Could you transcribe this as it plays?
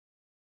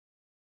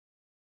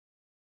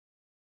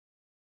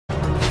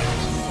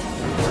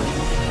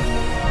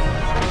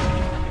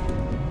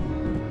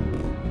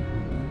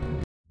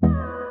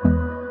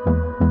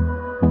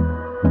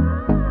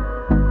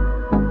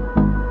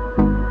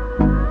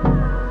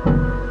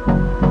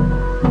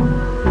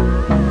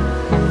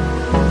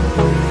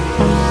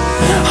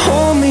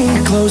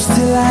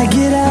I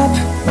get up,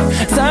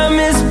 time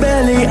is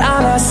barely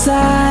on our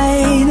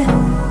side.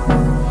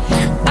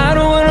 I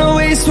don't wanna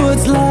waste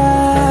what's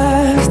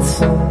left.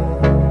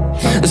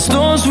 The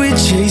storms we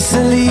chase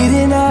are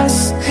leading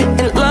us,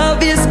 and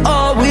love is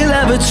all we'll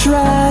ever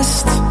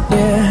trust.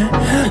 Yeah,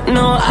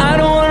 no, I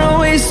don't wanna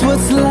waste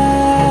what's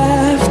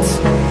left.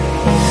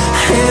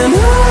 And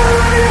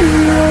on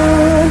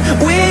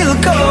we'll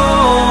go,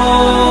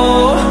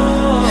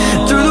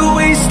 through the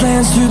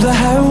wastelands, through the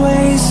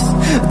highways,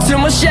 till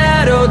my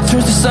shadow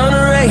turns to sun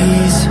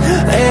rays.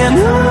 And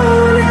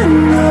on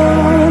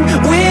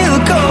we'll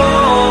go,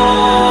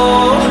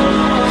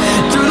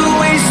 through the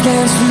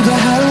wastelands, through the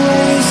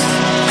highways,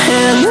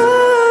 and on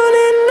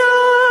we'll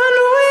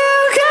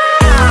go.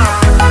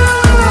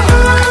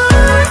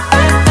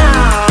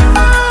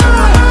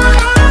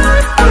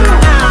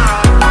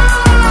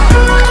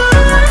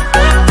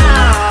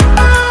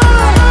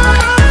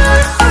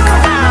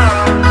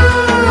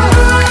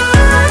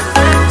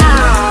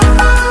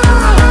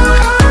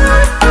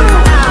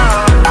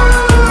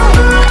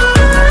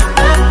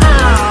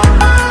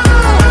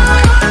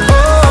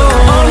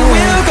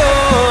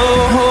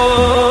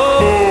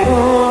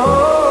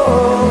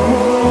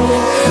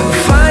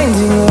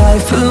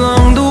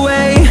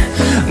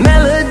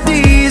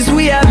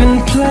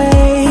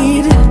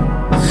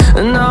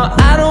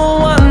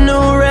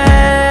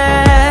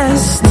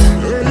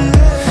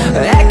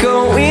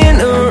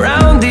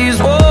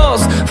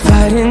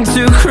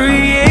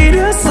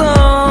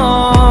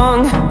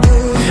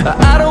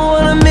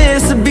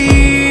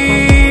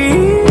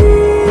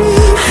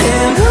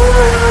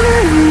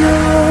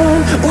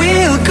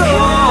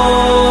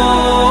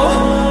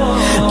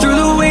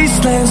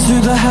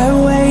 Through the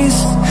highways,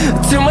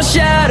 till my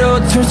shadow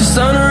turns to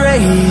sun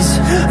rays.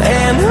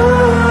 And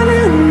on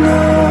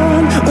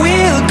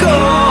we'll go,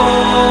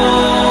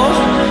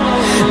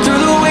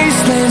 through the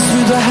wastelands,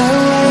 through the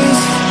highways,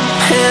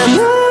 and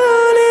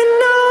on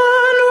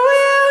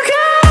we'll go.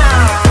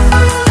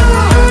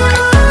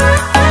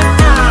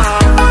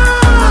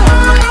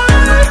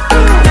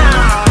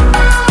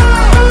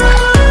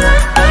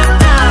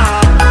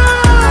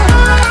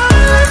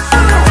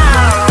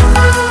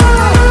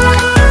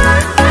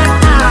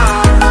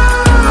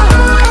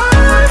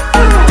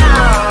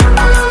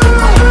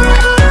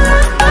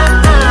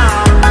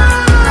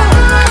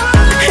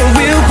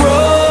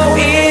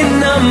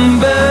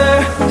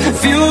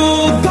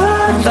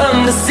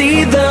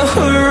 See the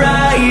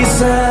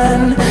horizon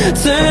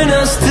turn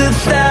us to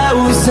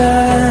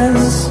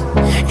thousands,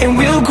 and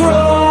we'll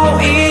grow